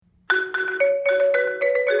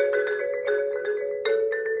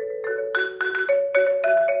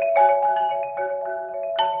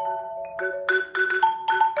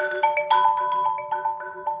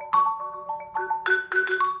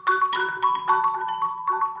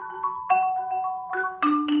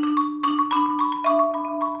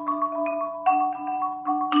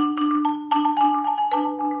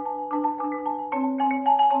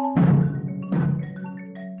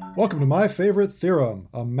My Favorite Theorem,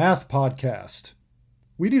 a math podcast.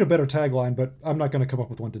 We need a better tagline, but I'm not going to come up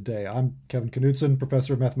with one today. I'm Kevin Knutson,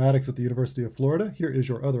 professor of mathematics at the University of Florida. Here is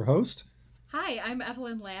your other host. Hi, I'm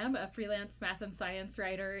Evelyn Lamb, a freelance math and science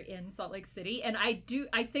writer in Salt Lake City, and I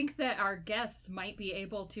think that our guests might be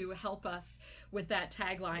able to help us with that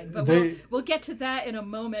tagline, but we'll get to that in a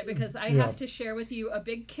moment because I have to share with you a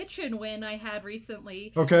big kitchen win I had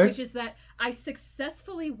recently, which is that I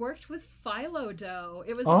successfully worked with phyllo dough.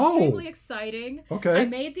 It was extremely exciting. I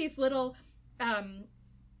made these little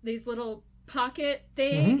pocket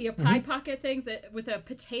thing, pie pocket things with a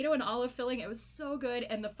potato and olive filling. It was so good,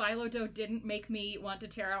 and the phyllo dough didn't make me want to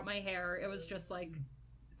tear out my hair. It was just like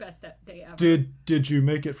best day ever. Did you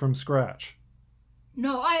make it from scratch?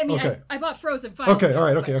 No, I mean I bought frozen phyllo dough. All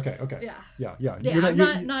right, okay. Yeah.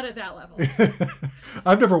 Not at that level.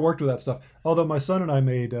 I've never worked with that stuff. Although my son and I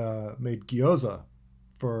made gyoza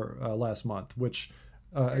for last month, which.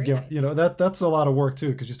 Again, nice. That's a lot of work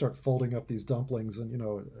too, because you start folding up these dumplings, and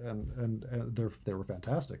and they were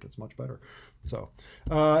fantastic. It's much better. So,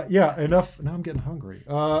 enough. Now I'm getting hungry.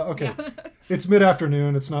 Okay, it's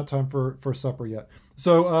mid-afternoon. It's not time for supper yet.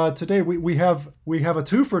 So today we have a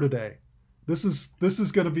twofer today. This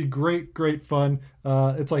is going to be great fun.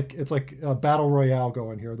 It's like a battle royale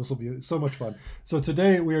going here. This will be so much fun. So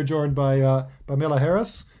today we are joined by Pamela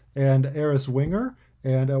Harris and Eris Winger.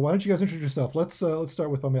 And why don't you guys introduce yourself? Let's start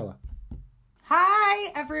with Pamela.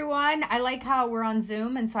 Hi, everyone. I like how we're on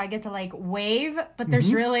Zoom, and so I get to wave, but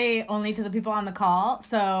there's really only to the people on the call.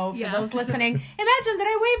 So for those listening, imagine that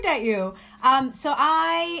I waved at you. So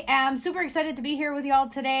I am super excited to be here with y'all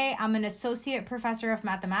today. I'm an associate professor of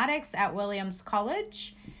mathematics at Williams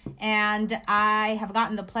College, and I have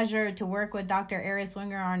gotten the pleasure to work with Dr. Eris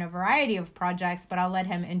Winger on a variety of projects, but I'll let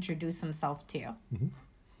him introduce himself to you. Mm-hmm.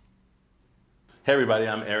 Hey everybody,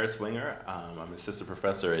 I'm Eris Winger. I'm an assistant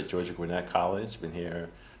professor at Georgia Gwinnett College. Been here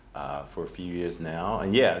for a few years now,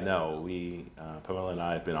 and Pamela and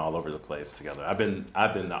I have been all over the place together. I've been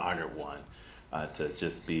the honored one to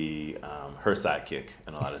just be her sidekick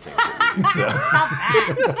in a lot of things that we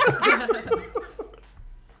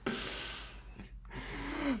do.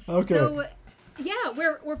 So. Okay. So,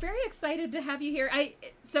 we're very excited to have you here.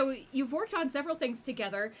 So you've worked on several things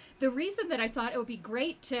together. The reason that I thought it would be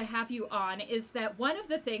great to have you on is that one of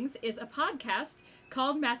the things is a podcast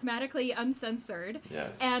called Mathematically Uncensored.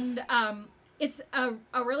 Yes. And it's a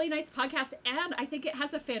really nice podcast, and I think it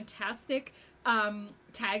has a fantastic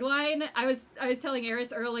tagline. I was telling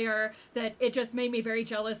Eris earlier that it just made me very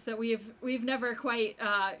jealous that we've never quite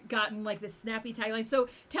gotten the snappy tagline. So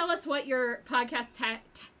tell us what your podcast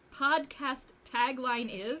tagline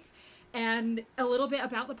is, and a little bit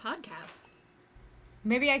about the podcast.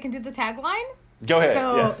 Maybe I can do the tagline? Go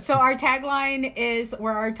ahead. So our tagline is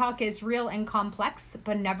where our talk is real and complex,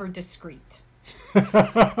 but never discrete. That's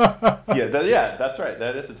right.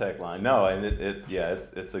 That is a tagline. No, and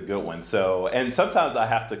it's a good one. So, and sometimes I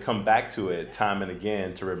have to come back to it time and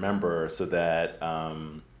again to remember so that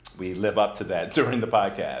we live up to that during the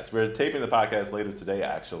podcast. We're taping the podcast later today,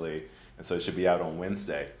 actually, and so it should be out on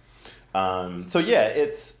Wednesday.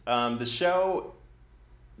 It's the show.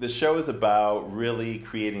 The show is about really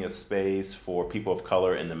creating a space for people of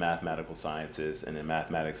color in the mathematical sciences and in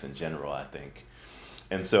mathematics in general, I think.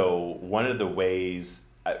 And so one of the ways,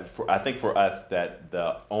 I think for us, that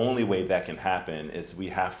the only way that can happen is we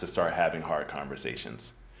have to start having hard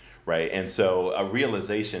conversations, right? And so a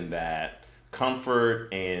realization that comfort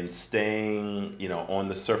and staying, on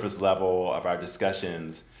the surface level of our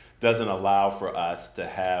discussions doesn't allow for us to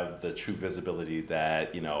have the true visibility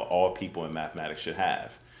that, all people in mathematics should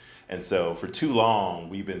have. And so for too long,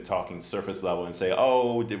 we've been talking surface level and say,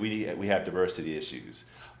 we have diversity issues.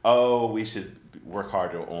 We should work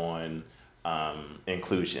harder on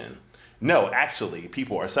inclusion. No, actually,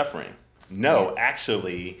 people are suffering. No,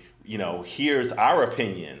 actually, here's our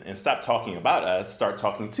opinion, and stop talking about us, start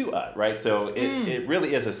talking to us, right? So it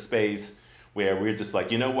really is a space where we're just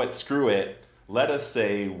like, screw it. Let us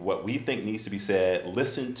say what we think needs to be said.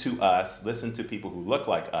 Listen to us. Listen to people who look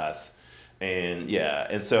like us,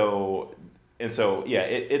 it's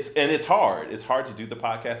hard. It's hard to do the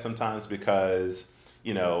podcast sometimes because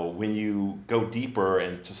when you go deeper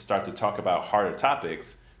and to start to talk about harder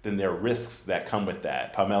topics, then there are risks that come with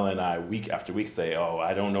that. Pamela and I, week after week, say,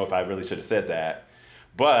 I don't know if I really should have said that,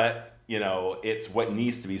 but it's what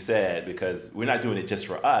needs to be said because we're not doing it just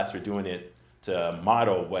for us. We're doing it to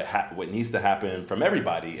model what needs to happen from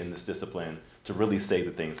everybody in this discipline to really say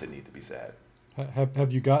the things that need to be said.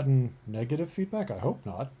 Have you gotten negative feedback? I hope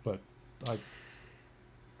not, but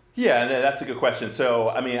Yeah, and that's a good question. So,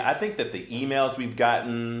 I mean, I think that the emails we've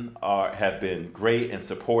gotten have been great and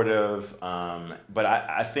supportive. But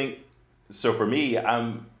I think so. For me,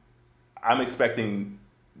 I'm expecting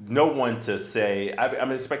no one to say.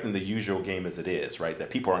 I'm expecting the usual game as it is, right? That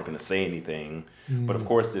people aren't going to say anything. But of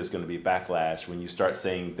course, there's going to be backlash when you start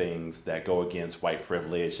saying things that go against white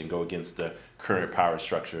privilege and go against the current power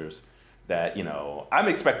structures. That, you know, I'm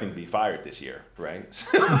expecting to be fired this year, right? So,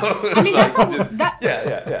 I mean,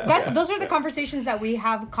 those are the conversations that we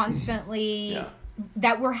have constantly,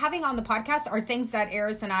 that we're having on the podcast, are things that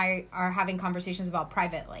Eris and I are having conversations about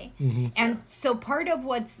privately. And so part of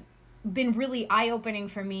what's been really eye-opening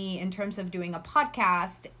for me in terms of doing a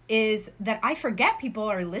podcast is that I forget people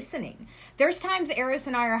are listening. There's times Eris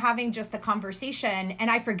and I are having just a conversation and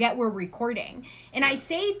I forget we're recording. And I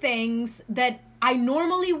say things that I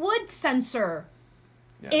normally would censor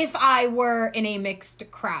if I were in a mixed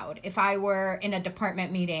crowd, if I were in a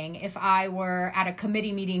department meeting, if I were at a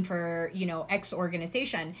committee meeting for, you know, X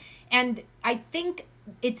organization. And I think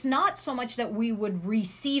it's not so much that we would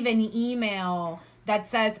receive an email that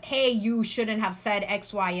says, hey, you shouldn't have said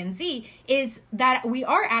X, Y, and Z, is that we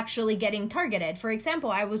are actually getting targeted. For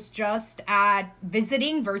example, I was just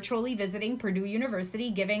virtually visiting Purdue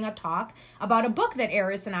University, giving a talk about a book that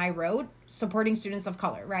Eris and I wrote, supporting students of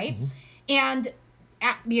color, right? And,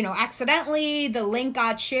 you know, accidentally, the link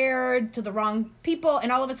got shared to the wrong people,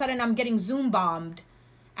 and all of a sudden I'm getting Zoom bombed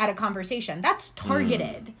at a conversation. That's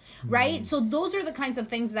targeted, right? So those are the kinds of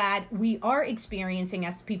things that we are experiencing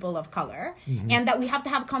as people of color, and that we have to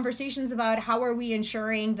have conversations about how are we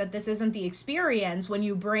ensuring that this isn't the experience when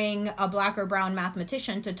you bring a Black or brown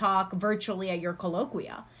mathematician to talk virtually at your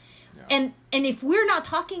colloquia. And if we're not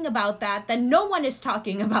talking about that, then no one is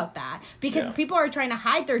talking about that, because people are trying to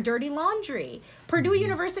hide their dirty laundry. Purdue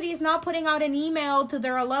University is not putting out an email to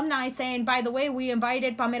their alumni saying, by the way, we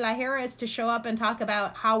invited Pamela Harris to show up and talk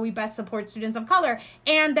about how we best support students of color.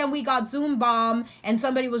 And then we got Zoom bomb and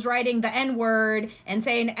somebody was writing the N-word and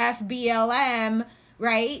saying FBLM,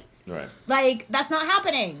 right? Right. Like, that's not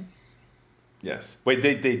happening. Yes. Wait,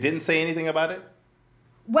 they didn't say anything about it?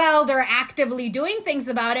 Well, they're actively doing things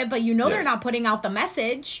about it, but they're not putting out the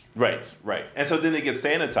message. Right. And so then it gets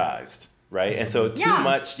sanitized, right? And so too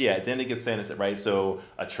much, then it gets sanitized, right? So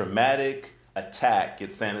a traumatic attack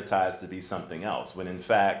gets sanitized to be something else, when in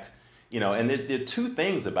fact, you know, and there are two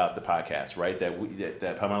things about the podcast, right?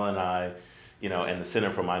 That Pamela and I, you know, and the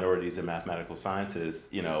Center for Minorities in Mathematical Sciences,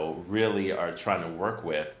 you know, really are trying to work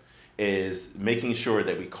with, is making sure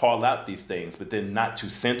that we call out these things, but then not to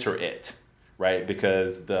center it. Right,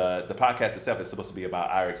 because the podcast itself is supposed to be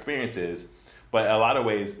about our experiences, but in a lot of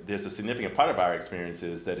ways, there's a significant part of our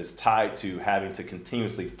experiences that is tied to having to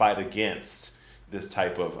continuously fight against this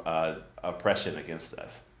type of oppression against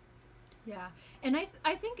us. Yeah, and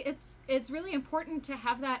I think it's really important to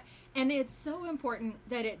have that, and it's so important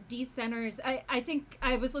that it decenters. I think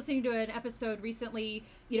I was listening to an episode recently,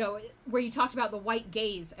 you know, where you talked about the white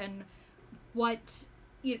gaze and what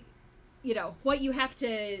you know, what you have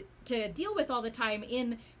to deal with all the time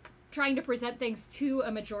in trying to present things to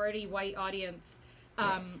a majority white audience.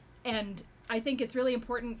 And I think it's really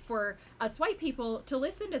important for us white people to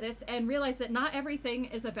listen to this and realize that not everything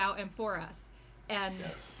is about and for us. And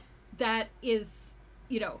that is,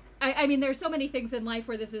 you know, I mean, there's so many things in life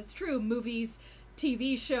where this is true, movies,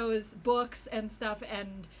 TV shows, books and stuff.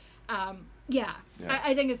 And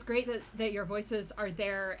I think it's great that your voices are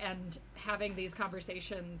there and having these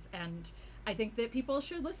conversations, and I think that people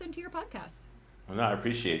should listen to your podcast. Well, no, I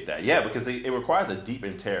appreciate that. Yeah, because it requires a deep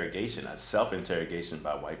interrogation, a self-interrogation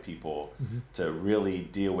by white people to really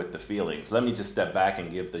deal with the feelings. Let me just step back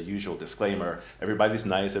and give the usual disclaimer. Everybody's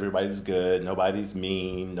nice, everybody's good, nobody's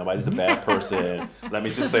mean, nobody's a bad person. Let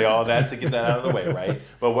me just say all that to get that out of the way, right?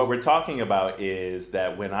 But what we're talking about is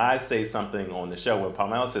that when I say something on the show, when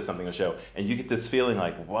Pamela says something on the show, and you get this feeling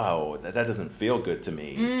like, whoa, that doesn't feel good to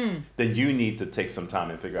me, then you need to take some time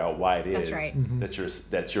and figure out why it is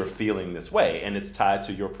that you're feeling this way. And it's tied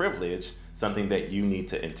to your privilege, something that you need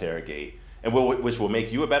to interrogate, and which will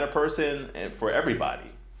make you a better person and for everybody.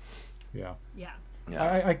 Yeah.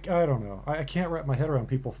 I don't know. I can't wrap my head around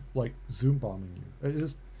people like Zoom bombing you.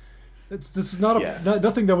 This is not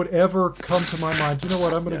nothing that would ever come to my mind. You know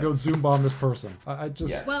what? I'm going to go Zoom bomb this person. I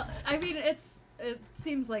just. Well, I mean, it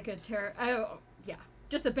seems like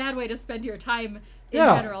just a bad way to spend your time in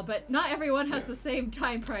general, but not everyone has the same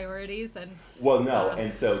time priorities. And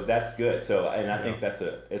and so that's good. So, and I think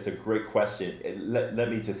it's a great question. Let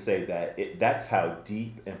me just say that that's how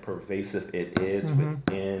deep and pervasive it is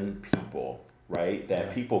within people, right?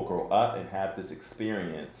 That people grow up and have this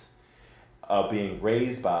experience of being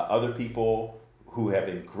raised by other people who have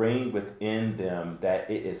ingrained within them that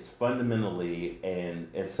it is fundamentally, and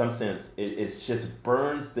in some sense, it just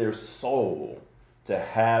burns their soul to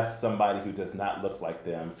have somebody who does not look like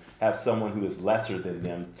them, have someone who is lesser than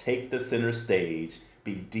them, take the center stage,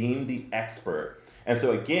 be deemed the expert. And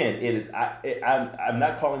so again, I'm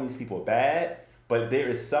not calling these people bad, but there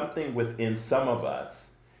is something within some of us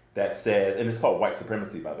that says, and it's called white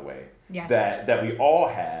supremacy, by the way, yes. that we all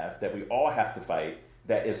have to fight,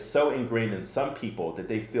 that is so ingrained in some people that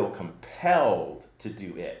they feel compelled to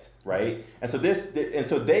do it, right? And so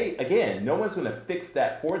they, again, no one's going to fix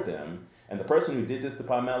that for them. And the person who did this to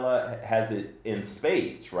Pamela has it in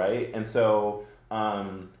spades, right? And so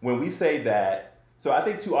when we say that, so I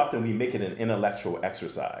think too often we make it an intellectual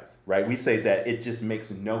exercise, right? We say that it just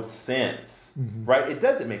makes no sense, right? It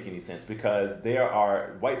doesn't make any sense because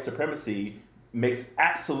white supremacy makes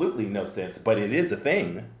absolutely no sense, but it is a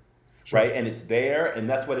thing, right? And it's there, and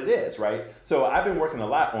that's what it is, right? So I've been working a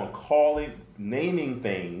lot on naming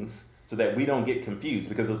things so that we don't get confused,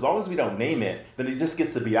 because as long as we don't name it, then it just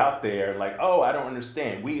gets to be out there like, oh, I don't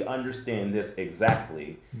understand. We understand this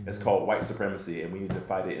exactly. It's called white supremacy, and we need to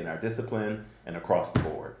fight it in our discipline and across the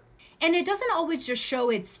board. And it doesn't always just show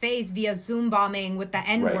its face via Zoom bombing with the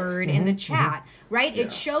N-word in the chat, right? Yeah.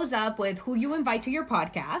 It shows up with who you invite to your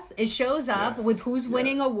podcast. It shows up with who's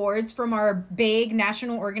winning awards from our big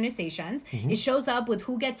national organizations. It shows up with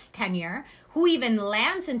who gets tenure, who even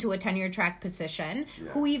lands into a tenure track position,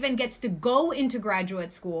 who even gets to go into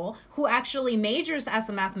graduate school, who actually majors as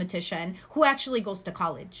a mathematician, who actually goes to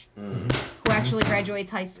college, who actually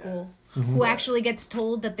graduates high school. Who actually gets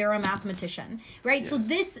told that they're a mathematician, right? So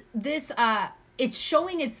this it's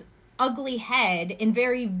showing its ugly head in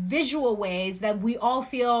very visual ways that we all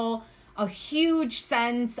feel a huge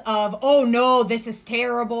sense of, oh no, this is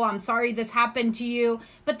terrible. I'm sorry this happened to you.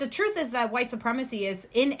 But the truth is that white supremacy is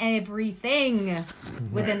in everything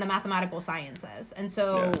within the mathematical sciences. And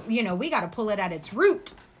so, we got to pull it at its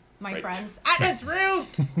root, my friends, at its root.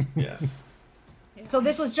 Yes. So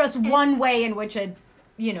this was just one way in which it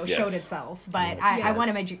showed itself. But I want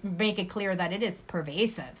to make it clear that it is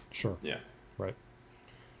pervasive. Sure. Yeah. Right.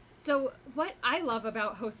 So what I love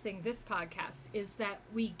about hosting this podcast is that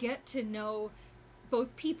we get to know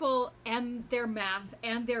both people and their math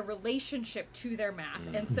and their relationship to their math.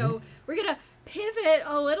 And so we're going to pivot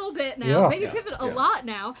a little bit now, pivot a lot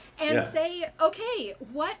now, and say, okay,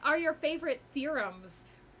 what are your favorite theorems?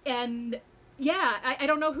 And I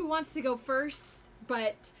don't know who wants to go first,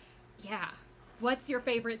 but what's your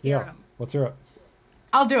favorite theorem? Let's hear it.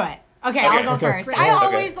 I'll do it. Okay, I'll go first. I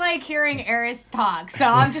always like hearing Eris talk, so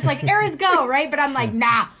I'm just like, Eris, go, right? But I'm like,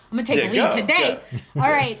 nah, I'm going to take a lead today. Yeah. All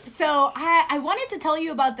right, so I wanted to tell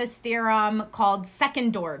you about this theorem called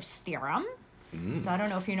Seckendorf's theorem. So I don't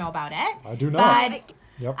know if you know about it. I do not.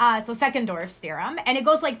 But, so Seckendorf's theorem, and it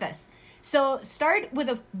goes like this. So start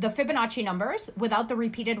with the Fibonacci numbers without the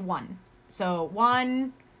repeated 1. So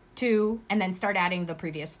 1, 2, and then start adding the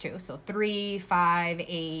previous 2. So 3, 5,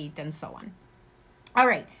 8, and so on. All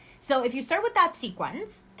right. So if you start with that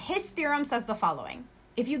sequence, his theorem says the following.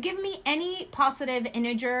 If you give me any positive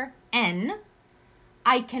integer n,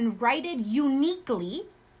 I can write it uniquely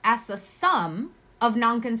as a sum of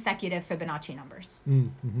non-consecutive Fibonacci numbers.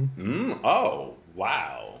 Oh,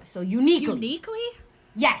 wow. So uniquely?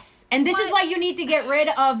 Yes. And this is why you need to get rid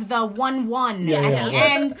of the 1, 1 at the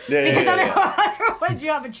end, because otherwise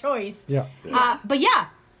you have a choice. But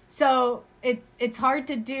so it's hard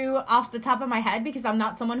to do off the top of my head because I'm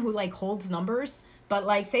not someone who like holds numbers. But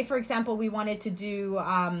like, say for example, we wanted to do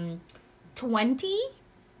 20.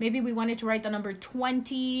 Maybe we wanted to write the number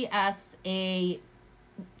 20 as a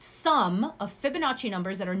sum of Fibonacci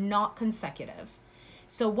numbers that are not consecutive.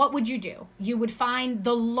 So what would you do? You would find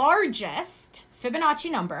the largest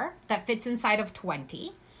Fibonacci number that fits inside of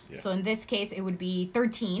 20. So in this case, it would be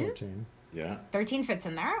 13. 13 fits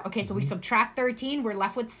in there. Okay, so we subtract 13. We're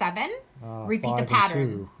left with 7. Repeat the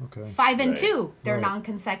pattern. 5 and 2. They're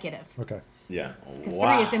non-consecutive. Okay. Yeah. Because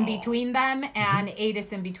 3 is in between them and 8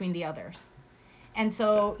 is in between the others. And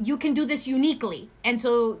so you can do this uniquely. And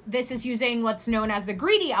so this is using what's known as the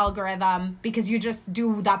greedy algorithm because you just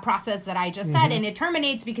do that process that I just said, and it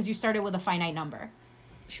terminates because you started with a finite number.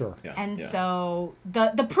 Sure. So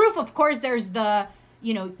the proof, of course, there's the,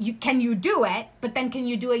 can you do it, but then can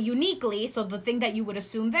you do it uniquely? So the thing that you would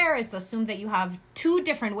assume there is assume that you have 2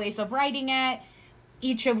 different ways of writing it,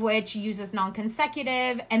 each of which uses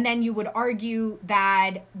non-consecutive, and then you would argue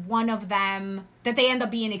that one of them, that they end up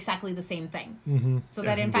being exactly the same thing. So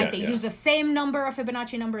that in fact they use the same number of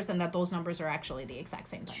Fibonacci numbers and that those numbers are actually the exact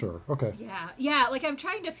same thing. Sure, okay. Yeah, like I'm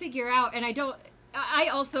trying to figure out, and I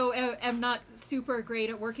also am not super great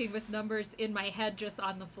at working with numbers in my head just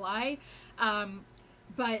on the fly.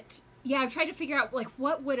 But yeah, I'm trying to figure out like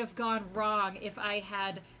what would have gone wrong if I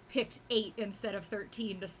had picked 8 instead of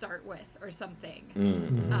 13 to start with or something.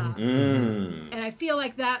 And I feel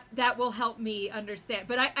like that will help me understand.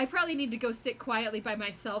 But I probably need to go sit quietly by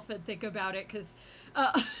myself and think about it because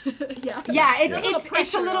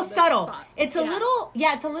it's a little subtle. It's a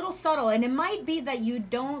little subtle, and it might be that you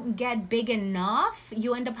don't get big enough.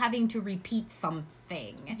 You end up having to repeat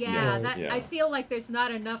something. I feel like there's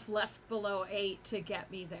not enough left below 8 to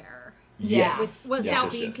get me there.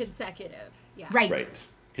 Without being consecutive. Yeah. Right.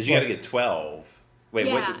 Because you got to get 12. Wait,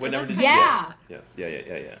 what number did you get? Yes.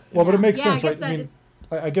 Yeah. Well, but it makes sense, right? I mean,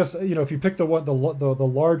 I guess, if you pick the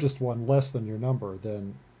largest one less than your number,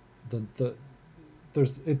 then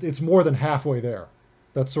it's more than halfway there.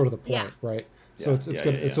 That's sort of the point, right? So it's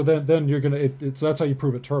gonna. So then you're gonna. So that's how you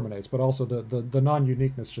prove it terminates. But also the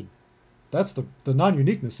non-uniqueness should. That's the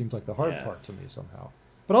non-uniqueness seems like the hard part to me somehow.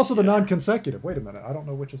 But also the non-consecutive. Wait a minute, I don't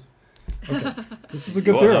know which is. Okay. This is a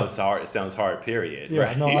good theorem. It sounds hard. Period. Yeah.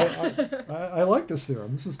 Right? No, I like this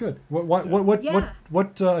theorem. This is good.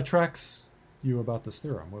 What attracts you about this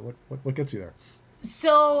theorem? What gets you there?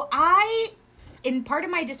 So in part of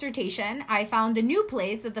my dissertation, I found a new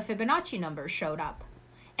place that the Fibonacci numbers showed up.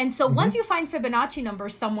 And so once you find Fibonacci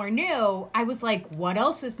numbers somewhere new, I was like, what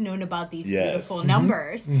else is known about these beautiful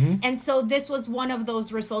numbers? And so this was one of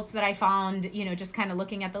those results that I found, just kind of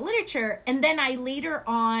looking at the literature. And then I later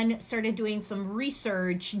on started doing some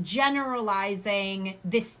research generalizing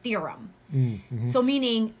this theorem. So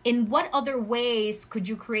meaning, in what other ways could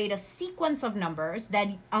you create a sequence of numbers that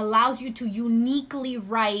allows you to uniquely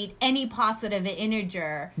write any positive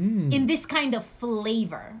integer in this kind of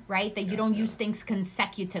flavor, right? That you don't use things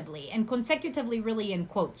consecutively. And consecutively really in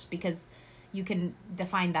quotes, because you can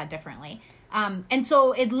define that differently. And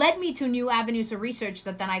so it led me to new avenues of research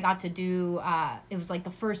that then I got to do. It was like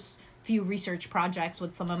the first few research projects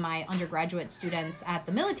with some of my undergraduate students at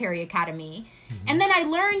the military academy. And then I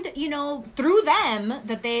learned, through them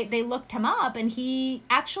that they looked him up, and he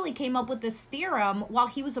actually came up with this theorem while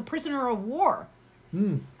he was a prisoner of war.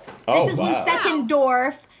 When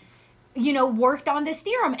Seckendorf, worked on this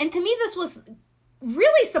theorem. And to me, this was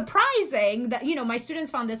really surprising that, my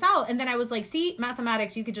students found this out. And then I was like, see,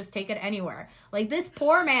 mathematics, you could just take it anywhere. Like, this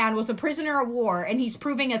poor man was a prisoner of war, and he's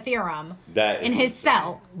proving a theorem in his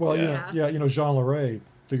cell. Well, Jean Leray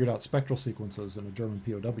figured out spectral sequences in a German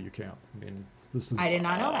POW camp. I mean, this is... I did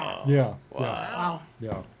not know that. Yeah. Wow.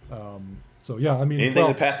 Yeah. So, yeah, I mean... Anything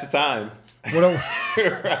to pass the time. What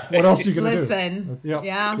else are you going to do? Listen.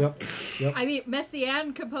 Yep. I mean,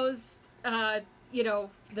 Messiaen composed...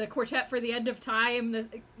 the quartet for the end of time,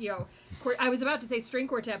 I was about to say string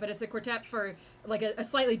quartet, but it's a quartet for like a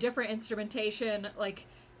slightly different instrumentation, like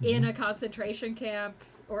in a concentration camp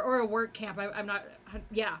or a work camp. I'm not,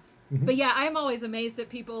 but I'm always amazed at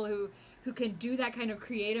people who can do that kind of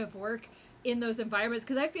creative work in those environments.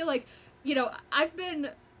 Cause I feel like, I've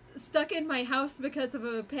been stuck in my house because of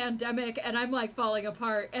a pandemic, and I'm like falling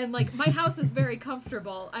apart, and like my house is very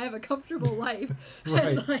comfortable. I have a comfortable life.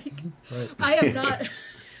 Right. And I am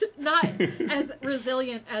not as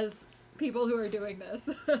resilient as people who are doing this.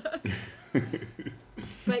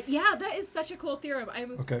 But yeah, that is such a cool theorem.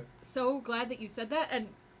 I'm so glad that you said that. And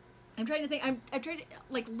I'm trying to think. I'm trying to,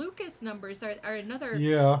 like, Lucas numbers are another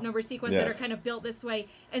number sequence that are kind of built this way.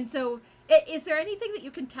 And so, is there anything that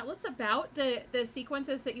you can tell us about the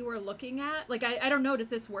sequences that you were looking at? Like, I don't know. Does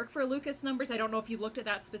this work for Lucas numbers? I don't know if you looked at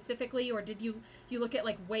that specifically, or did you look at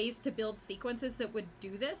like ways to build sequences that would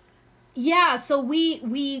do this? Yeah, so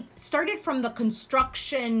we started from the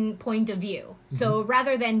construction point of view. So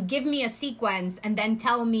rather than give me a sequence and then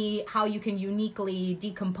tell me how you can uniquely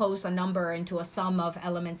decompose a number into a sum of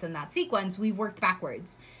elements in that sequence, we worked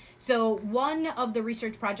backwards. So one of the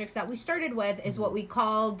research projects that we started with is what we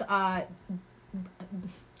called, well,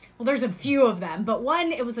 there's a few of them, but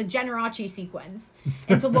one, it was a Generaci sequence.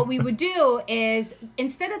 And so what we would do is,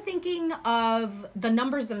 instead of thinking of the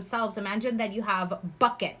numbers themselves, imagine that you have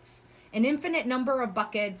buckets. An infinite number of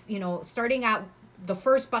buckets, starting at the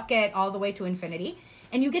first bucket all the way to infinity.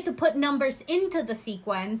 And you get to put numbers into the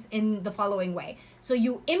sequence in the following way. So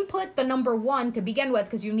you input the number 1 to begin with,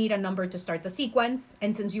 because you need a number to start the sequence.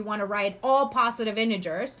 And since you want to write all positive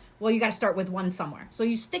integers, well, you got to start with 1 somewhere. So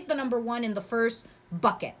you stick the number 1 in the first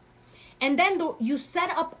bucket. And then you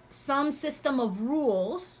set up some system of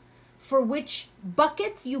rules for which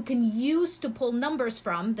buckets you can use to pull numbers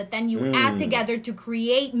from that then you add together to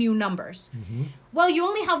create new numbers. Well, you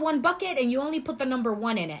only have one bucket and you only put the number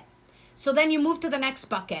 1 in it. So then you move to the next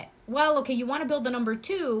bucket. Well, okay, you want to build the number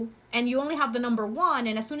 2 and you only have the number 1.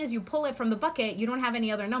 And as soon as you pull it from the bucket, you don't have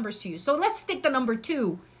any other numbers to use. So let's stick the number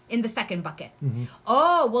 2 in the second bucket. Mm-hmm.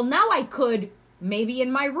 Oh, well, now I could, maybe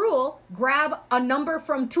in my rule, grab a number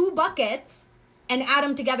from 2 buckets and add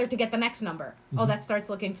them together to get the next number. Mm-hmm. Oh, that starts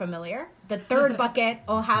looking familiar. The third bucket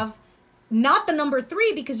will have not the number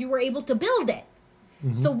 3 because you were able to build it.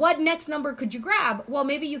 Mm-hmm. So what next number could you grab? Well,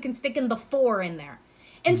 maybe you can stick in the 4 in there.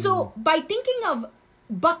 And so by thinking of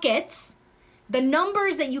buckets, the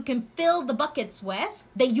numbers that you can fill the buckets with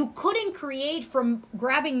that you couldn't create from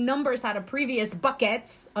grabbing numbers out of previous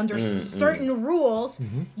buckets under certain rules,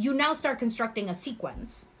 you now start constructing a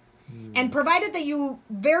sequence. And provided that you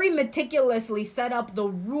very meticulously set up the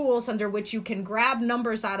rules under which you can grab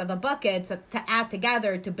numbers out of the buckets to add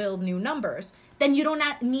together to build new numbers, then you don't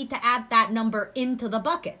need to add that number into the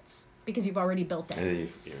buckets because you've already built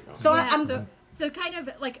it. So kind of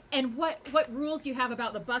like, and what rules you have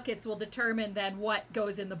about the buckets will determine then what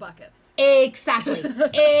goes in the buckets. Exactly.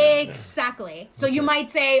 Exactly. So you might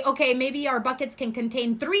say, okay, maybe our buckets can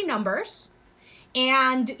contain 3 numbers,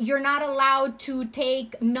 and you're not allowed to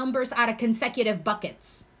take numbers out of consecutive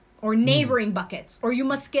buckets or neighboring buckets, or you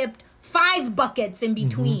must skip 5 buckets in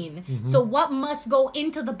between. So what must go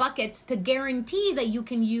into the buckets to guarantee that you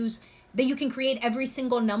can create every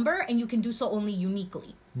single number, and you can do so only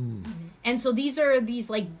uniquely. And so these are these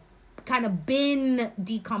like kind of bin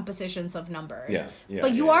decompositions of numbers.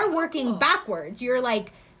 But you are working backwards. You're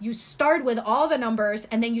like, you start with all the numbers,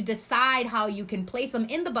 and then you decide how you can place them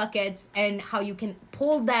in the buckets and how you can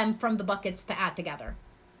pull them from the buckets to add together.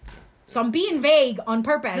 So I'm being vague on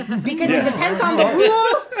purpose because it depends on the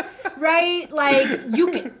rules, right? Like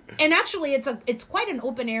you can, and actually it's quite an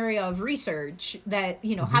open area of research that,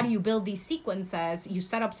 you know, how do you build these sequences? You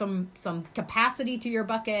set up some capacity to your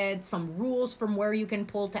bucket, some rules from where you can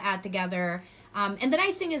pull to add together. And the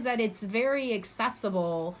nice thing is that it's very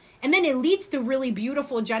accessible, and then it leads to really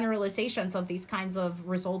beautiful generalizations of these kinds of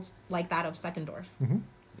results like that of Steckendorf.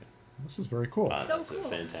 This is very cool. So cool.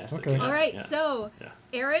 Fantastic. Okay. All right, so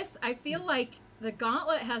Eris, I feel like the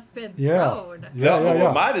gauntlet has been thrown.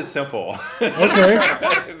 Well, mine is simple.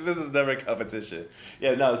 Okay. This is never a competition.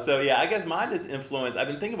 I guess mine is influenced. I've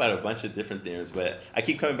been thinking about a bunch of different theorems, but I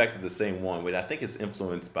keep coming back to the same one, which I think is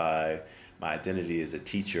influenced by my identity as a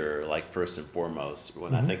teacher, like first and foremost,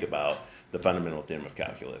 when I think about the fundamental theorem of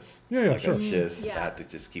calculus. Sure. I have to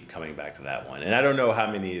just keep coming back to that one. And I don't know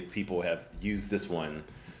how many people have used this one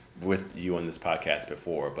with you on this podcast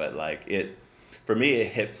before, but like for me,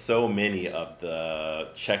 it hits so many of the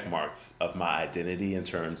check marks of my identity in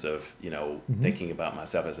terms of, you know, thinking about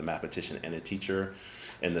myself as a mathematician and a teacher,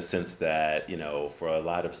 in the sense that, you know, for a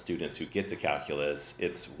lot of students who get to calculus,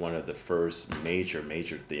 it's one of the first major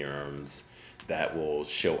theorems that will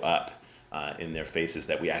show up in their faces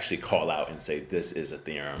that we actually call out and say, this is a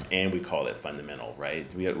theorem, and we call it fundamental,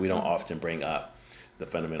 right? We don't often bring up the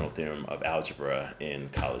fundamental theorem of algebra in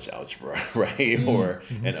college algebra, right? Or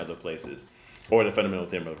in other places, or the fundamental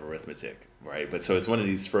theorem of arithmetic, right? But so it's one of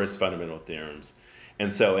these first fundamental theorems.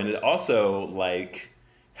 And it also like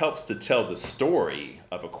helps to tell the story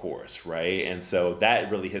of a course, right? And so that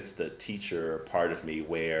really hits the teacher part of me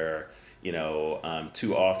where, you know,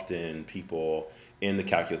 too often people in the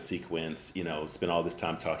calculus sequence, you know, spend all this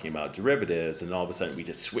time talking about derivatives, and all of a sudden we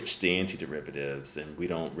just switch to antiderivatives, and we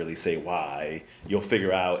don't really say why. You'll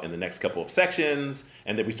figure out in the next couple of sections,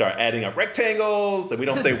 and then we start adding up rectangles, and we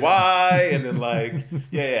don't say why, and then like,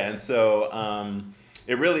 and so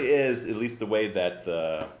it really is, at least the way that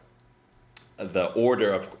the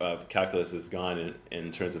order of calculus has gone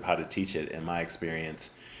in terms of how to teach it, in my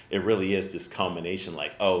experience, it really is this culmination,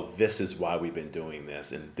 like, oh, this is why we've been doing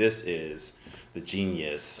this, and this is the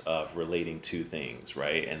genius of relating two things,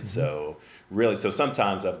 right? And so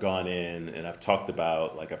sometimes I've gone in and I've talked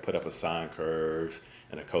about, like, I put up a sine curve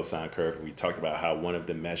and a cosine curve, and we talked about how one of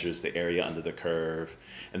them measures the area under the curve,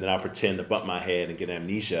 and then I'll pretend to bump my head and get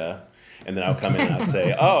amnesia, and then I'll come in and I'll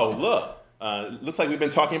say, oh, look, looks like we've been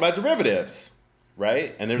talking about derivatives,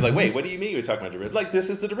 right? And they're like, wait, what do you mean you're talking about derivatives? Like, this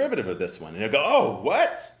is the derivative of this one. And they'll go, oh,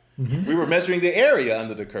 what? We were measuring the area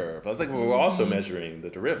under the curve. I was like, well, we're also measuring the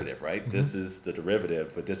derivative, right? This is the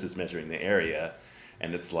derivative, but this is measuring the area.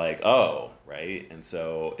 And it's like, oh, right? And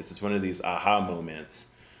so it's just one of these aha moments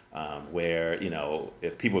where, you know,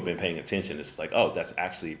 if people have been paying attention, it's like, oh, that's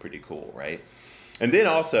actually pretty cool, right? And then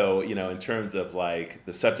also, you know, in terms of like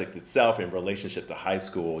the subject itself in relationship to high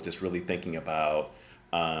school, just really thinking about,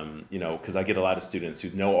 you know, because I get a lot of students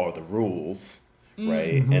who know all the rules,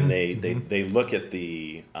 right? And they look at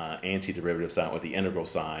the antiderivative sign or the integral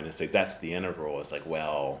sign and say, that's the integral. It's like,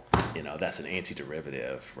 well, that's an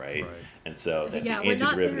antiderivative, right? And so that the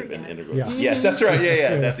antiderivative and the integral. Yeah, that's right.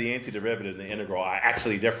 Yeah. That the antiderivative and the integral are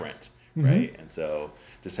actually different, right? And so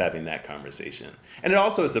just having that conversation. And it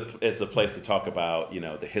also is a place to talk about,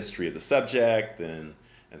 the history of the subject and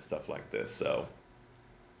stuff like this. So.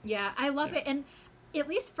 Yeah, I love it. And at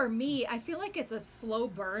least for me, I feel like it's a slow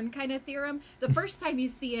burn kind of theorem. The first time you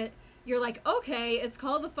see it, you're like, okay, it's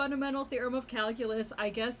called the fundamental theorem of calculus. I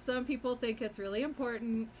guess some people think it's really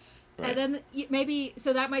important. Right. And then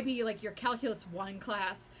so that might be like your Calculus 1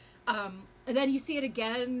 class. And then you see it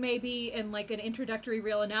again, maybe in like an introductory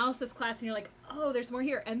real analysis class, and you're like, oh, there's more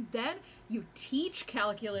here. And then you teach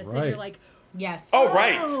calculus, and you're like, yes. Oh,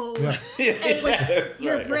 right. Yeah. And like,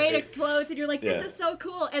 your brain explodes, and you're like, this is so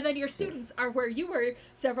cool. And then your students are where you were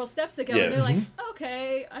several steps ago, and they're like,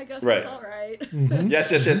 okay, I guess that's all right.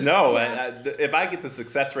 Yes. No, if I get the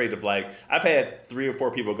success rate of like, I've had 3 or 4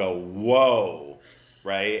 people go, whoa,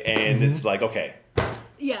 right? And it's like, okay.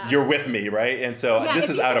 Yeah. You're with me, right? And so this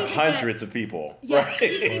is out of hundreds of people. Yeah, right?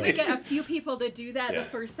 If you can even get a few people to do that the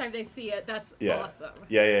first time they see it, that's awesome.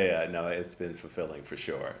 Yeah. No, it's been fulfilling for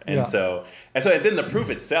sure. And so then the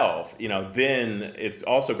proof itself, then it's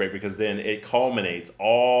also great because then it culminates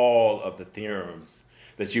all of the theorems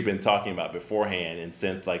that you've been talking about beforehand, and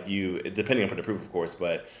since like depending upon the proof, of course,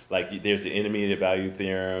 but like there's the intermediate value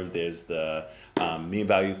theorem, there's the mean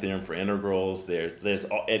value theorem for integrals, there's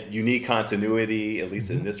unique continuity, at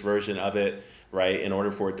least in this version of it, right, in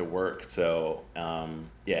order for it to work. So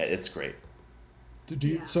it's great.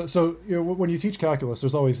 So when you teach calculus,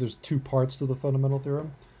 there's 2 parts to the fundamental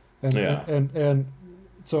theorem, and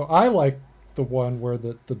so I like the one where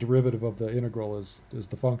the derivative of the integral is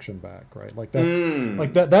the function back, right? Like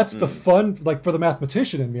that's the fun, like for the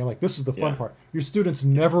mathematician in me, I'm like, this is the fun part. Your students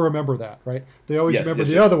never remember that, right? They always remember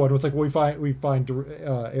the other one. It's like, well, we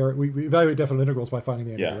evaluate definite integrals by finding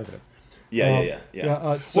the antiderivative.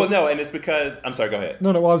 Well, no, and it's because I'm sorry. Go ahead.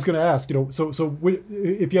 No. Well, I was going to ask. So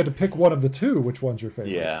if you had to pick one of the 2, which one's your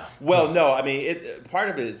favorite? Yeah. Well, no. I mean, part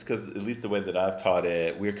of it is because at least the way that I've taught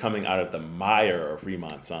it, we're coming out of the mire of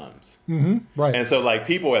Riemann sums. Right. And so like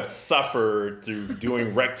people have suffered through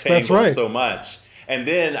doing rectangles so much, and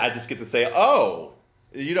then I just get to say, oh,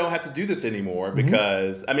 you don't have to do this anymore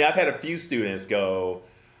because I mean I've had a few students go,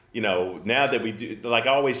 now that we do, like I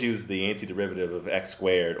always use the antiderivative of x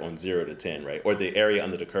squared on 0 to 10, right? Or the area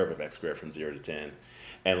under the curve of x squared from 0 to 10.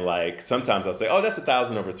 And like, sometimes I'll say, oh, that's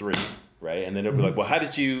 1,000 over 3, right? And then they'll be like, well, how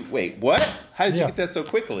did you get that so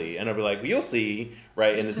quickly? And I'll be like, well, you'll see,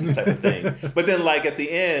 right? And it's this type of thing. But then like at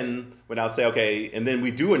the end, when I'll say, okay, and then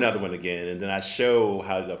we do another one again, and then I show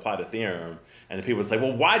how to apply the theorem, and the people say,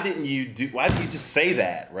 well, why didn't you just say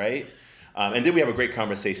that, right? And then we have a great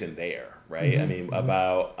conversation there, right? I mean,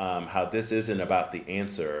 about how this isn't about the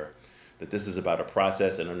answer, that this is about a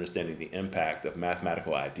process and understanding the impact of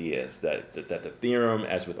mathematical ideas, that the theorem,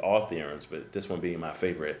 as with all theorems, but this one being my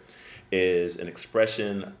favorite, is an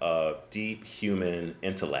expression of deep human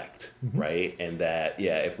intellect, right? And that,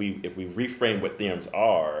 if we reframe what theorems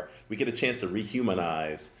are, we get a chance to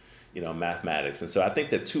rehumanize, mathematics. And so I think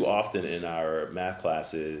that too often in our math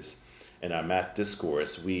classes, in our math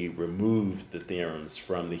discourse, we remove the theorems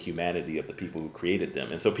from the humanity of the people who created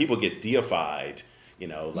them. And so people get deified,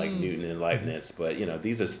 like Newton and Leibniz, but,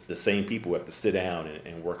 these are the same people who have to sit down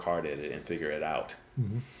and work hard at it and figure it out.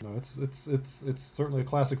 No, it's certainly a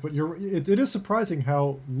classic, but it is surprising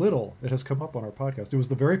how little it has come up on our podcast. It was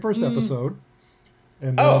the very first episode.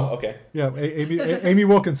 And then, okay. Yeah, Amy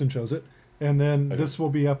Wilkinson chose it. And then this will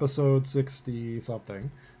be episode 60 something.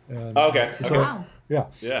 And okay. So, wow. Yeah.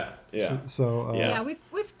 So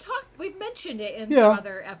we've mentioned it in some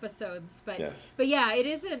other episodes, but it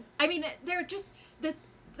isn't. I mean, they're just the.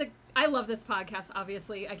 I love this podcast.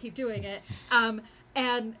 Obviously, I keep doing it,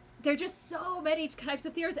 and there are just so many types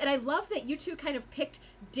of theorems, and I love that you two kind of picked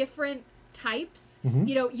different types.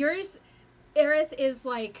 Yours, Eris, is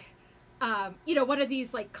like, one of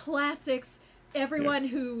these like classics. Everyone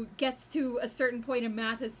who gets to a certain point in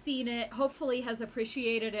math has seen it, hopefully has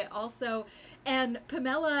appreciated it also. And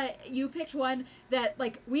Pamela, you picked one that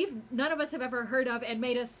like none of us have ever heard of and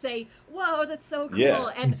made us say, whoa, that's so cool.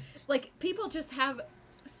 Yeah. And like people just have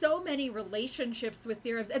so many relationships with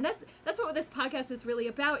theorems. And that's what this podcast is really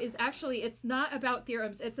about, is actually it's not about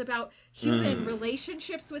theorems. It's about human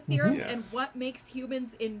relationships with theorems and what makes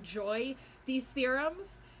humans enjoy these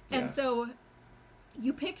theorems. And so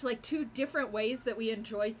you picked like 2 different ways that we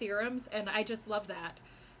enjoy theorems, and I just love that.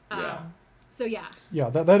 So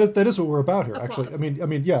that is what we're about here. Applause. Actually, I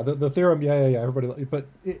mean, the theorem, everybody. But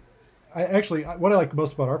what I like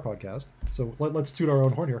most about our podcast, so let's toot our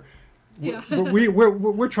own horn here. Yeah.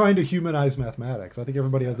 We're trying to humanize mathematics. I think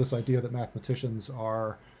everybody has this idea that mathematicians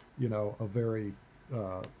are, a very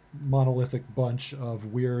monolithic bunch of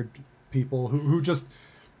weird people who just,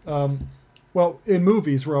 in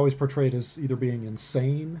movies we're always portrayed as either being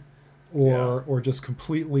insane or just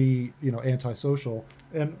completely, antisocial.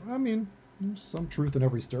 And I mean, there's some truth in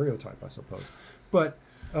every stereotype, I suppose.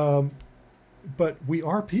 But we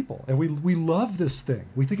are people, and we love this thing.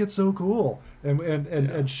 We think it's so cool,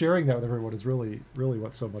 and sharing that with everyone is really, really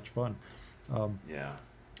what's so much fun.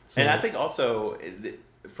 And I think also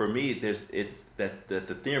for me, that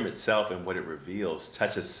the theorem itself and what it reveals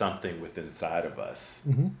touches something within inside of us,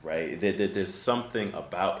 right? There's something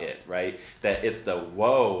about it, right? That it's the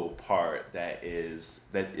whoa part that is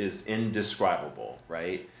indescribable,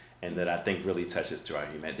 right? And that I think really touches to our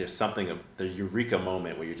humanity. There's something, the eureka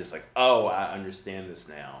moment where you're just like, oh, I understand this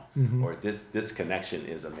now, or this connection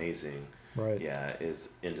is amazing. Right. Yeah, it's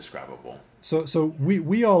indescribable. So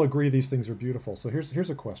we all agree these things are beautiful. So here's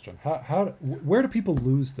a question: where do people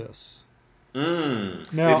lose this? Now,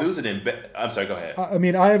 they lose it in. I'm sorry. Go ahead. I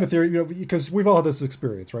mean, I have a theory, because we've all had this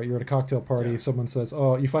experience, right? You're at a cocktail party. Someone says,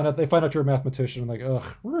 "Oh," they find out you're a mathematician, and like,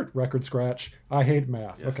 ugh, record scratch. I hate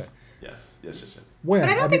math. Yes. Okay. Yes. But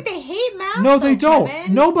I don't think they hate math. No, they don't.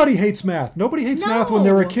 Kevin. Nobody hates math. Nobody hates math when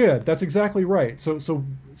they're a kid. That's exactly right.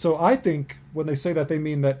 So I think when they say that, they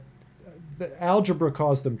mean that the algebra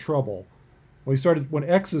caused them trouble. When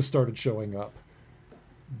X's started showing up.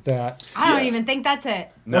 That I don't even think that's it.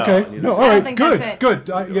 No, okay. No, all right, good.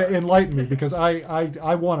 Enlighten me, because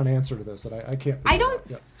I want an answer to this that I can't. I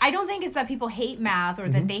don't think it's that people hate math, or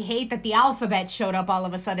that they hate that the alphabet showed up all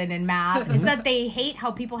of a sudden in math. It's that they hate how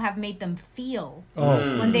people have made them feel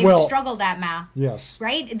when they've struggled at math. Yes.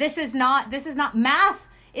 Right? This is not math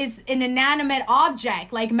is an inanimate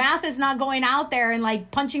object. Like, math is not going out there and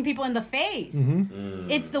like punching people in the face.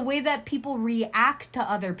 It's the way that people react to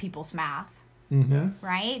other people's math.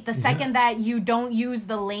 Right? The second that you don't use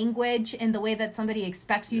the language in the way that somebody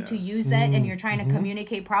expects you to use it, and you're trying to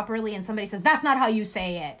communicate properly, and somebody says, that's not how you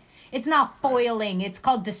say it. It's not foiling. It's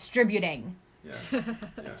called distributing. Yes.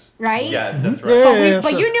 Right? Yeah, that's right.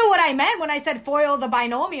 But you knew what I meant when I said foil the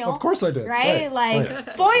binomial. Of course I did. Right?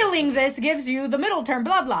 Foiling this gives you the middle term,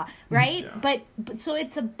 blah, blah. Right? But so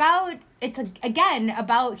it's again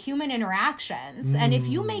about human interactions. And if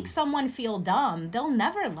you make someone feel dumb, they'll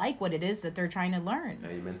never like what it is that they're trying to learn.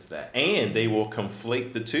 Amen to that. And they will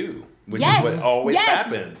conflate the two, which is what always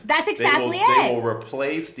happens. That's exactly it. They will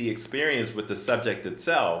replace the experience with the subject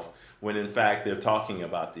itself, when in fact they're talking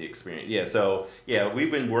about the experience.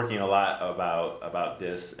 We've been working a lot about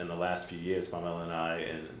this in the last few years, Pamela and I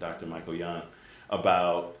and Dr. Michael Young,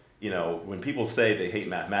 about, when people say they hate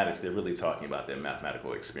mathematics, they're really talking about their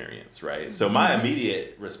mathematical experience, right? So my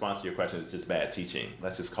immediate response to your question is just bad teaching.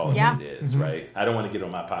 Let's just call it what it is, right? I don't want to get on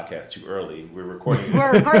my podcast too early. We're recording.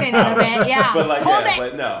 We're recording in a bit, yeah.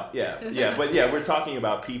 We're talking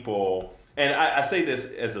about people. And I say this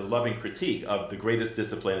as a loving critique of the greatest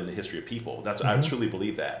discipline in the history of people. I truly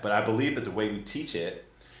believe that. But I believe that the way we teach it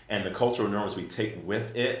and the cultural norms we take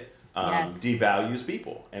with it devalues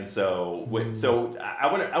people. And so I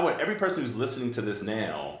want every person who's listening to this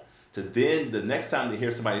now to then, the next time they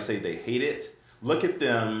hear somebody say they hate it, look at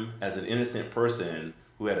them as an innocent person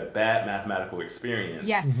who had a bad mathematical experience.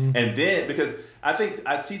 Yes. And then, because I think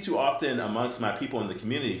I see too often amongst my people in the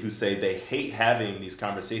community who say they hate having these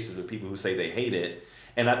conversations with people who say they hate it.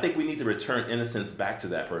 And I think we need to return innocence back to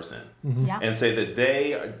that person and say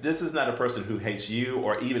that this is not a person who hates you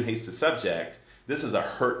or even hates the subject. This is a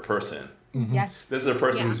hurt person. Yes. This is a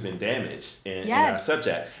person who's been damaged in our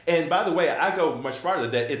subject. And by the way, I go much farther,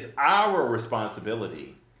 that it's our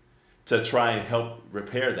responsibility to try and help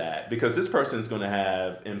repair that, because this person is going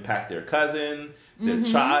to impact their cousin, their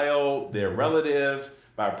child, their relative,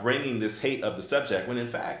 by bringing this hate of the subject, when in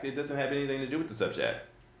fact it doesn't have anything to do with the subject.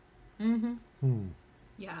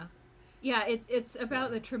 Yeah, it's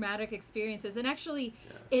about the traumatic experiences, and actually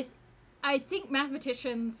I think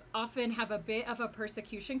mathematicians often have a bit of a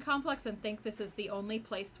persecution complex and think this is the only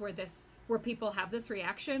place where people have this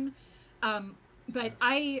reaction. But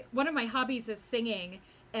one of my hobbies is singing,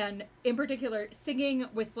 and in particular singing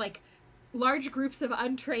with like large groups of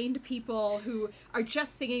untrained people who are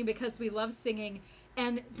just singing because we love singing.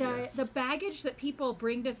 And the baggage that people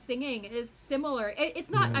bring to singing is similar. It's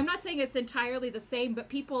not, I'm not saying it's entirely the same, but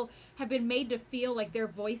people have been made to feel like their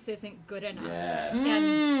voice isn't good enough.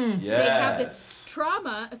 And they have this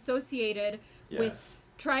trauma associated with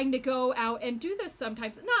trying to go out and do this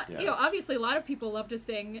sometimes. Not, obviously a lot of people love to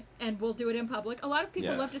sing and will do it in public. A lot of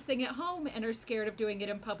people love to sing at home and are scared of doing it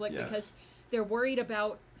in public because they're worried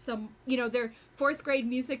about their fourth grade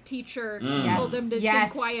music teacher told them to sing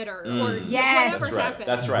quieter or whatever happened.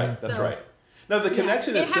 That's right. No, the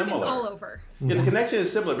connection is similar. It happens all over. Yeah, the connection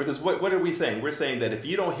is similar because what are we saying? We're saying that if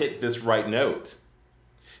you don't hit this right note,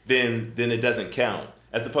 then it doesn't count.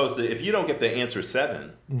 As opposed to if you don't get the answer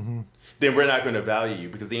 7, then we're not going to value you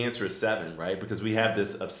because the answer is 7, right? Because we have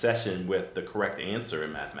this obsession with the correct answer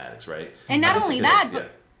in mathematics, right? And not only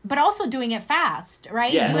that, but also doing it fast,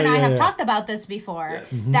 right? Yes. When I have talked about this before,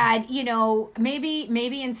 that,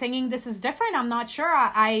 maybe in singing this is different. I'm not sure.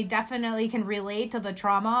 I definitely can relate to the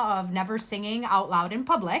trauma of never singing out loud in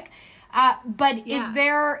public. But is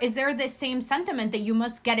there this same sentiment that you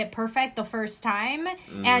must get it perfect the first time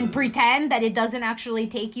and pretend that it doesn't actually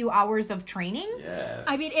take you hours of training? Yes.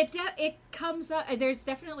 I mean, it comes up. There's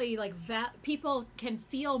definitely people can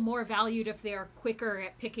feel more valued if they're quicker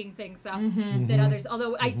at picking things up than others.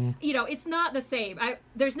 Although it's not the same.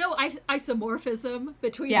 There's no isomorphism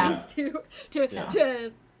between these two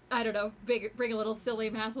to I don't know, bring a little silly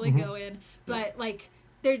math lingo in, but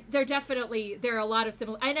There are a lot of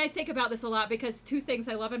similar, and I think about this a lot because 2 things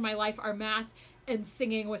I love in my life are math and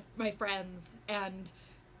singing with my friends, and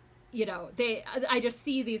I just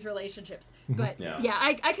see these relationships. But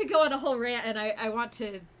I could go on a whole rant, and I want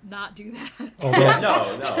to not do that.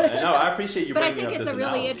 No, I appreciate you. But bringing I think up it's this a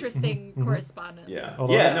really analogy. interesting correspondence.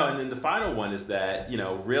 And then the final one is that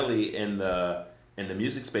really in the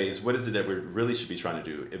music space, what is it that we really should be trying to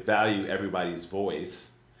do? Value everybody's voice.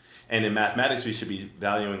 And in mathematics, we should be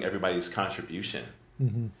valuing everybody's contribution,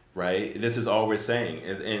 right? This is all we're saying.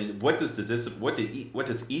 And what does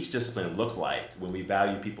each discipline look like when we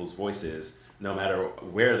value people's voices, no matter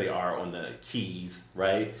where they are on the keys,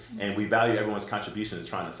 right? And we value everyone's contribution to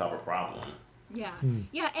trying to solve a problem. Yeah,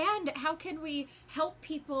 and how can we help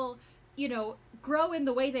people, grow in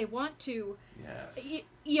the way they want to? Yes.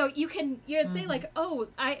 You can say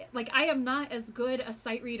I am not as good a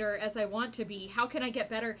sight reader as I want to be. How can I get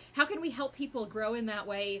better? How can we help people grow in that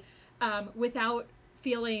way without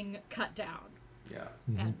feeling cut down? Yeah.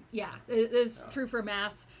 And it is true for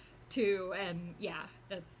math too. And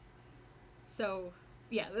it's so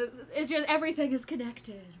it's just everything is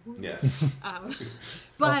connected. Yes.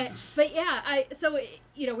 But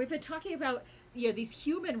we've been talking about these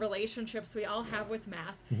human relationships we all have with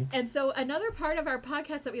math. And so another part of our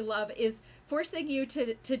podcast that we love is forcing you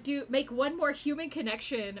to make one more human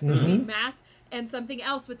connection between math and something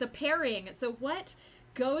else with the pairing. So what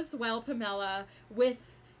goes well, Pamela,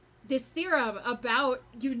 with this theorem about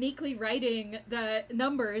uniquely writing the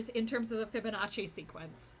numbers in terms of the Fibonacci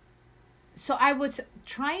sequence? So I was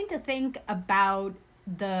trying to think about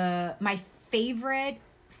my favorite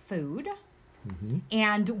food.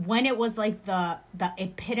 And when it was the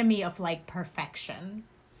epitome of perfection.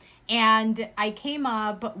 And I came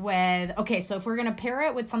up with, so if we're going to pair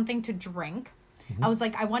it with something to drink, I was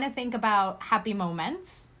I want to think about happy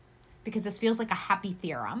moments because this feels like a happy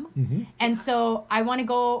theorem. And so I want to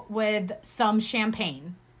go with some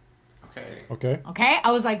champagne. Okay.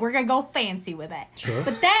 I was we're going to go fancy with it. Sure.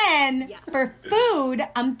 But then for food,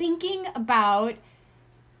 I'm thinking about,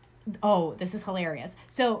 this is hilarious.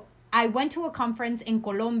 So I went to a conference in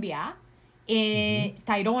Colombia, in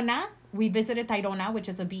Tayrona. We visited Tayrona, which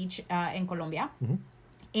is a beach in Colombia.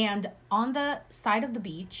 And on the side of the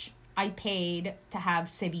beach, I paid to have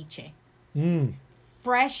ceviche.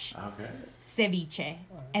 Fresh ceviche.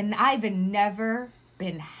 And I've never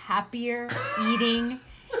been happier eating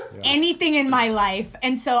anything in my life.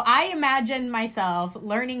 And so I imagine myself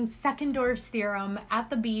learning Seckendorf's theorem at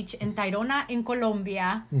the beach in Tayrona in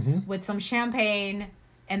Colombia with some champagne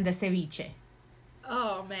and the ceviche.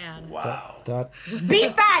 Oh, man. Wow.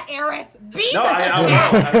 Beat that, Eris. Beat that. I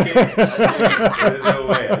can't. There's no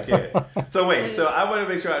way. I can't. So wait. So I want to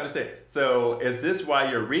make sure I understand. So is this why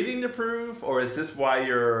you're reading the proof, or is this why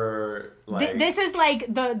you're This is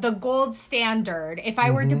the gold standard. If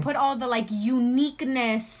I were to put all the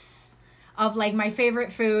uniqueness of my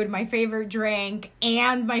favorite food, my favorite drink,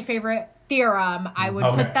 and my favorite theorem, I would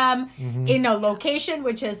put them in a location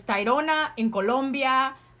which is Tayrona in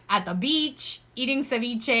Colombia, at the beach, eating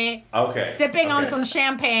ceviche, sipping on some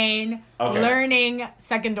champagne, learning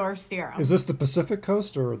Seckendorf's theorem. Is this the Pacific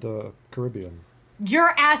Coast or the Caribbean?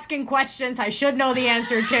 You're asking questions I should know the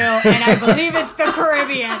answer to, and I believe it's the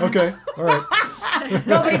Caribbean. Okay, all right.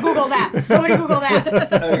 Nobody Google that.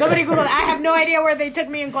 I have no idea where they took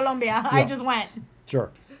me in Colombia. I just went.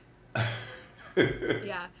 Sure.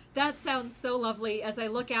 Yeah, that sounds so lovely as I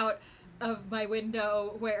look out of my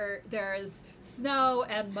window where there's snow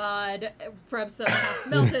and mud from some half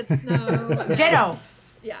melted snow. Ditto.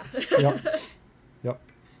 Yeah. Yep.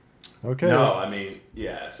 Okay. No, I mean,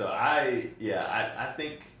 yeah. So I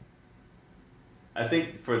think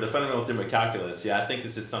for the fundamental theorem of calculus, I think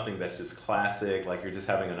it's just something that's just classic. Like you're just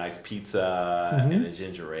having a nice pizza and a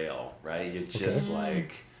ginger ale, right? You're just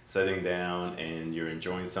like sitting down and you're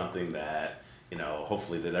enjoying something that,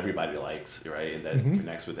 hopefully that everybody likes, right? And that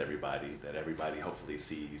connects with everybody, that everybody hopefully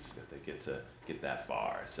sees that they get that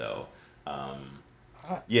far. So, I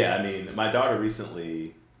mean, my daughter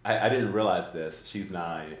recently, I didn't realize this. She's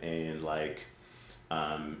 9, and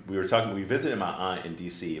we visited my aunt in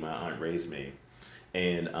DC. My aunt raised me.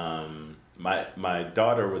 And my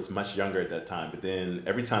daughter was much younger at that time, but then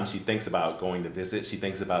every time she thinks about going to visit, she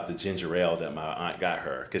thinks about the ginger ale that my aunt got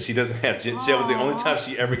her, because she doesn't have ginger. That was the only time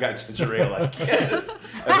she ever got ginger ale, I guess.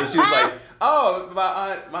 And so she was like, "Oh, my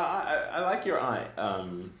aunt, I like your aunt,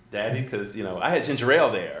 Daddy, because I had ginger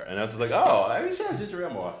ale there," and I was just like, "Oh, I should have ginger ale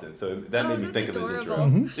more often." So that made me think adorable.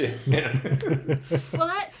 of the ginger ale.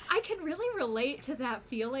 Well, I can really relate to that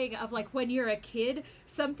feeling of when you're a kid,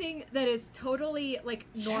 something that is totally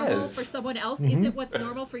normal for someone else isn't what's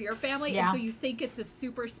normal for your family, and so you think it's a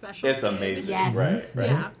super special. It's thing. amazing, yes. right?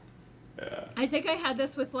 Yeah. I think I had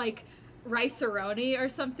this with rice-a-roni or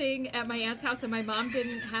something at my aunt's house, and my mom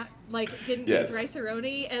didn't use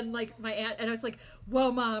rice-a-roni, and my aunt, and I was like,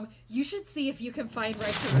 "Whoa, Mom, you should see if you can find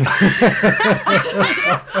rice-a-roni."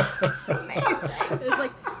 Amazing. It's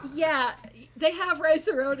like, yeah, they have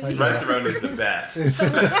rice-a-roni. Rice-a-roni is the best.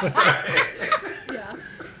 Yeah.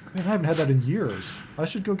 Man, I haven't had that in years. I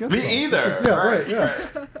should go get some. Me either. Right.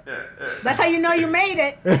 That's how you know you made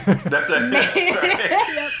it. That's right.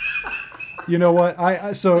 Yep. You know what?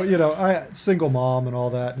 I single mom and all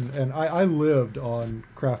that, and I lived on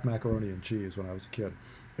Kraft macaroni and cheese when I was a kid.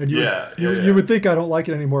 And you would think I don't like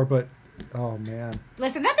it anymore, but oh man.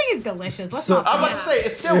 Listen, that thing is delicious. I'm about to say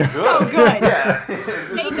it's still good. So good. Yeah.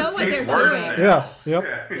 They know what they're doing. Yeah. Yep.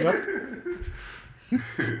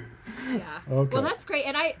 Yeah. Okay. Well, that's great.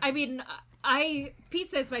 And I mean,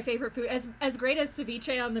 pizza is my favorite food. As great as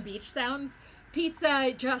ceviche on the beach sounds,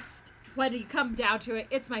 pizza just, when you come down to it,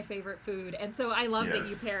 it's my favorite food. And so I love that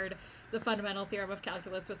you paired the fundamental theorem of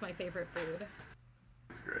calculus with my favorite food.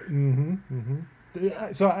 That's great.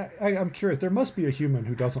 Yeah. So I'm curious. There must be a human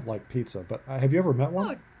who doesn't like pizza, but have you ever met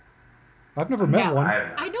one? Oh, I've never met one.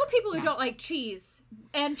 I know people who don't like cheese,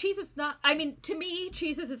 and cheese is not. I mean, to me,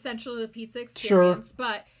 cheese is essential to the pizza experience. Sure.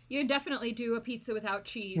 But you can definitely do a pizza without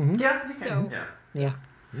cheese. Yeah, you can. So yeah.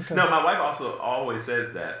 Okay. No, my wife also always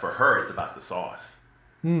says that for her it's about the sauce.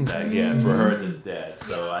 That, for her it's dead.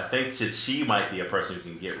 So I think she might be a person who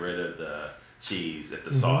can get rid of the cheese if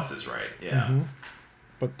the sauce is right. Yeah.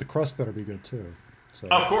 But the crust better be good too. So.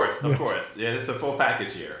 Of course. Yeah, it's a full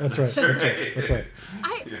package here. That's right. That's right.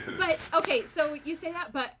 But okay, so you say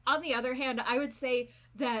that, but on the other hand, I would say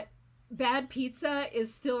that bad pizza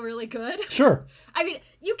is still really good. Sure. I mean,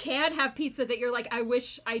 you can have pizza that you're like, I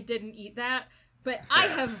wish I didn't eat that, but I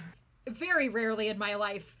have very rarely in my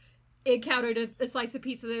life encountered a slice of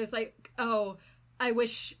pizza that was like, oh, I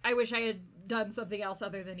wish I had done something else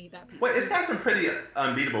other than eat that pizza. Well, it's got some pretty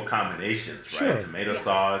unbeatable combinations, right? Sure. Tomato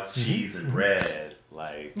sauce, cheese, and bread.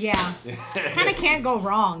 Kind of can't go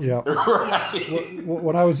wrong. Yeah. Right.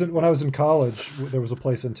 When I was in college, there was a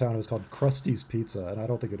place in town. It was called Krusty's Pizza, and I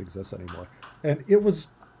don't think it exists anymore. And it was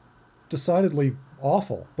decidedly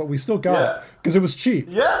awful, but we still got it because it was cheap.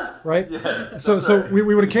 Yes. Right. Yes. So we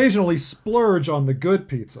would occasionally splurge on the good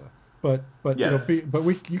pizza, but yes.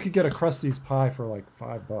 you could get a Krusty's pie for like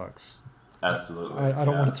 $5. Absolutely. I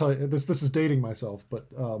don't want to tell you this. This is dating myself, but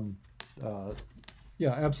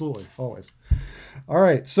yeah, absolutely, always. All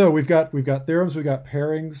right, so we've got theorems, we've got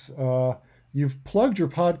pairings. You've plugged your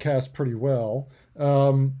podcast pretty well,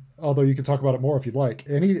 although you can talk about it more if you'd like.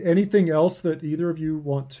 Anything else that either of you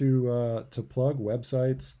want to plug?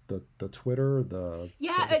 Websites, the Twitter,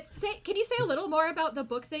 can you say a little more about the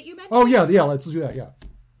book that you mentioned? Oh yeah, let's do that. Yeah.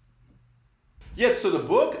 Yeah, so the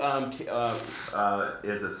book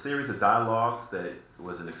is a series of dialogues that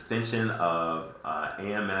was an extension of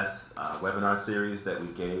AMS webinar series that we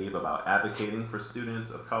gave about advocating for students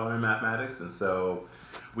of color in mathematics. And so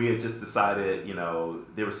we had just decided,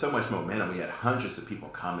 there was so much momentum. We had hundreds of people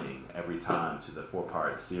coming every time to the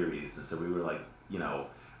 4-part series. And so we were like,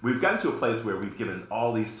 we've gotten to a place where we've given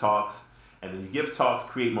all these talks, and then you give talks,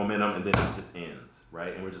 create momentum, and then it just ends,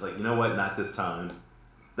 right? And we're just like, you know what, not this time.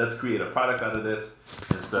 Let's create a product out of this.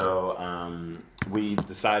 And so we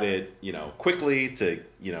decided, quickly to,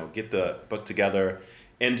 get the book together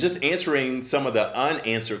and just answering some of the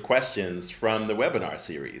unanswered questions from the webinar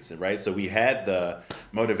series, right? So we had the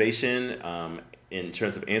motivation in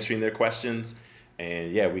terms of answering their questions,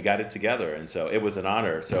 and yeah, we got it together, and so it was an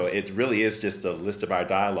honor. So it really is just a list of our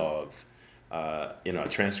dialogues, a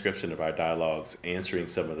transcription of our dialogues, answering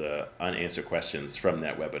some of the unanswered questions from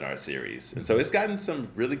that webinar series. And so it's gotten some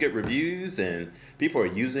really good reviews, and people are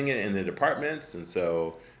using it in their departments, and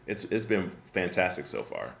so it's been fantastic so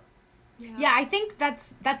far. Yeah, I think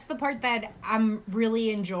that's the part that I'm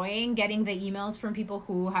really enjoying, getting the emails from people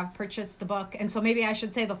who have purchased the book. And so maybe I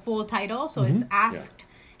should say the full title. So it's Asked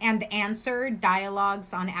and Answered,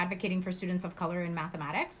 Dialogues on Advocating for Students of Color in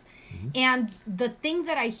Mathematics. And the thing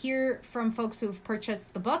that I hear from folks who've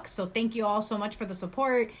purchased the book, so thank you all so much for the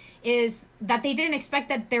support, is that they didn't expect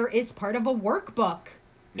that there is part of a workbook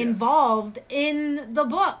involved in the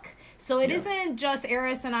book. So it isn't just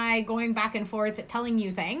Eris and I going back and forth telling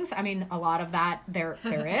you things. I mean, a lot of that there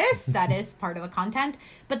is. That is part of the content.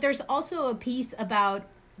 But there's also a piece about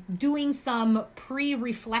doing some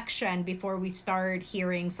pre-reflection before we start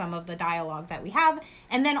hearing some of the dialogue that we have.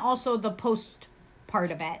 And then also the post part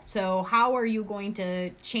of it. So how are you going to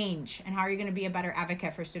change, and how are you going to be a better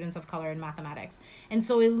advocate for students of color in mathematics? And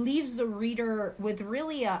so it leaves the reader with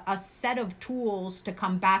really a set of tools to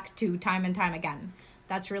come back to time and time again.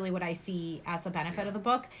 That's really what I see as a benefit of the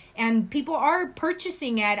book. And people are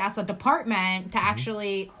purchasing it as a department to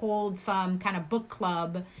actually hold some kind of book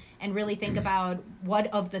club and really think about what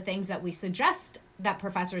of the things that we suggest that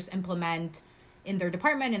professors implement in their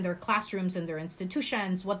department, in their classrooms, in their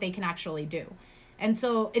institutions, what they can actually do. And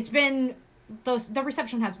so it's been, the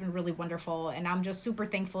reception has been really wonderful. And I'm just super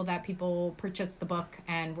thankful that people purchased the book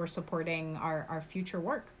and we're supporting our future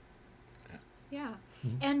work. Yeah.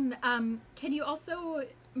 And can you also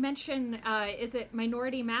mention, is it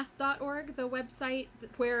minoritymath.org, the website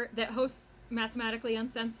that hosts Mathematically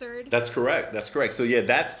Uncensored? That's correct. So yeah,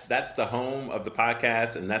 that's the home of the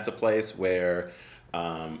podcast, and that's a place where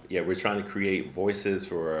we're trying to create voices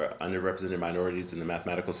for underrepresented minorities in the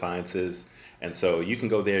mathematical sciences. And so you can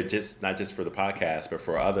go there not just for the podcast, but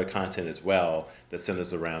for other content as well that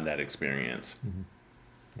centers around that experience.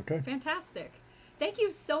 Okay. Fantastic. Thank you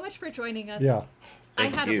so much for joining us. Yeah. I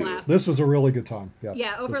had a blast. This was a really good time.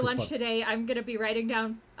 Yeah, over lunch today, I'm going to be writing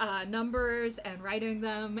down numbers and writing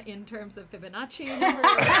them in terms of Fibonacci numbers.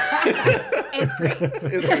 It's great.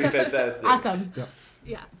 It's pretty fantastic. Awesome.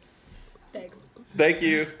 Yeah. Thanks. Thank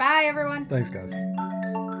you. Bye, everyone. Thanks, guys.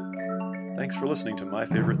 Thanks for listening to My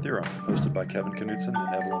Favorite Theorem, hosted by Kevin Knutson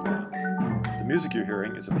and Evelyn Lamb. The music you're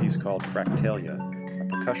hearing is a piece called Fractalia, a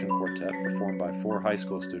percussion quartet performed by 4 high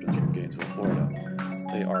school students from Gainesville, Florida.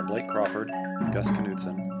 They are Blake Crawford, Gus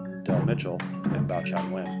Knutson, Del Mitchell, and Bao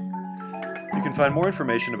Chan Nguyen. You can find more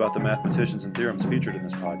information about the mathematicians and theorems featured in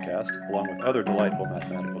this podcast, along with other delightful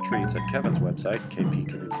mathematical treats, at Kevin's website,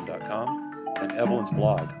 kpknutson.com, and Evelyn's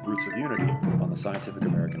blog, Roots of Unity, on the Scientific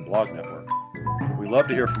American Blog Network. We love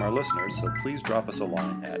to hear from our listeners, so please drop us a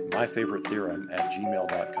line at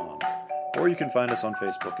myfavoritetheorem@gmail.com, or you can find us on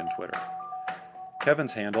Facebook and Twitter.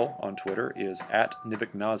 Kevin's handle on Twitter is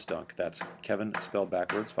 @NivikNazdunk. That's Kevin spelled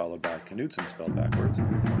backwards, followed by Knutson spelled backwards.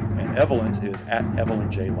 And Evelyn's is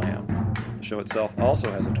 @EvelynJLamb. The show itself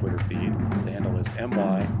also has a Twitter feed. The handle is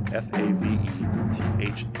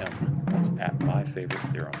MyFavethm. That's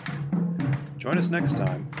 @MyFavoriteTheorem. Join us next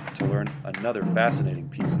time to learn another fascinating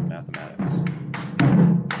piece of mathematics.